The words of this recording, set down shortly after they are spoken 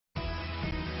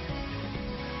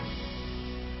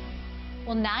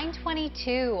Well,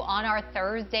 9:22 on our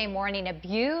Thursday morning, a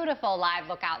beautiful live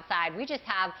look outside. We just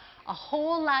have a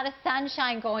whole lot of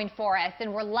sunshine going for us,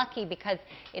 and we're lucky because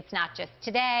it's not just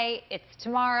today, it's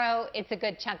tomorrow, it's a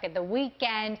good chunk of the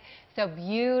weekend, so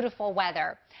beautiful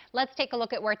weather. Let's take a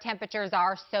look at where temperatures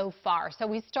are so far. So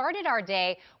we started our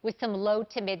day with some low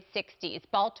to mid 60s.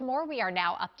 Baltimore, we are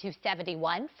now up to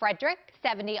 71. Frederick,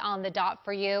 70 on the dot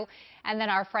for you. And then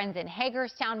our friends in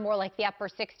Hagerstown, more like the upper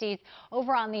 60s.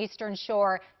 Over on the Eastern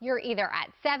Shore, you're either at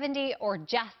 70 or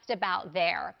just about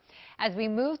there. As we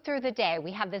move through the day,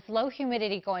 we have this low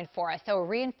humidity going for us. So a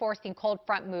reinforcing cold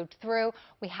front moved through.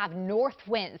 We have north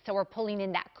winds, so we're pulling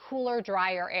in that cooler,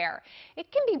 drier air.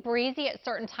 It can be breezy at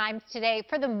certain times today.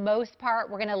 For the most part,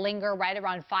 we're going to linger right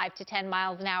around 5 to 10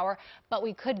 miles an hour, but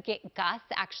we could get gusts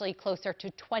actually closer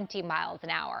to 20 miles an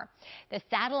hour. The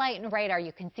satellite and radar,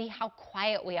 you can see how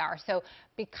quiet we are. So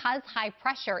because high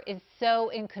pressure is so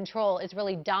in control, is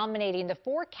really dominating the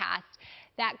forecast,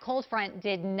 that cold front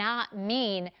did not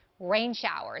mean rain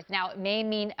showers. Now, it may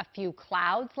mean a few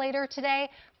clouds later today,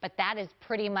 but that is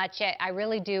pretty much it. I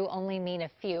really do only mean a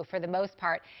few. For the most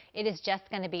part, it is just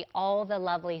going to be all the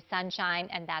lovely sunshine,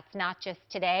 and that's not just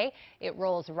today. It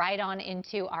rolls right on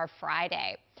into our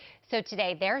Friday. So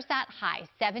today, there's that high,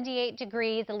 78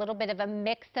 degrees, a little bit of a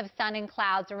mix of sun and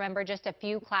clouds. Remember, just a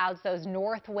few clouds, those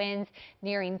north winds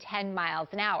nearing 10 miles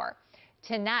an hour.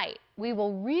 Tonight, we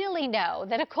will really know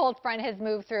that a cold front has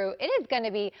moved through. It is going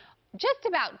to be just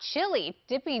about chilly,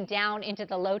 dipping down into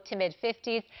the low to mid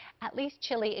 50s, at least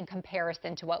chilly in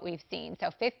comparison to what we've seen.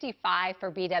 So 55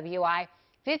 for BWI,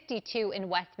 52 in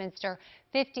Westminster,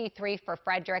 53 for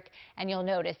Frederick, and you'll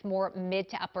notice more mid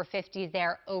to upper 50s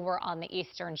there over on the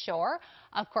Eastern Shore.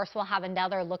 Of course, we'll have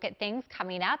another look at things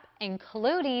coming up,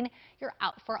 including your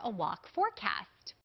out for a walk forecast.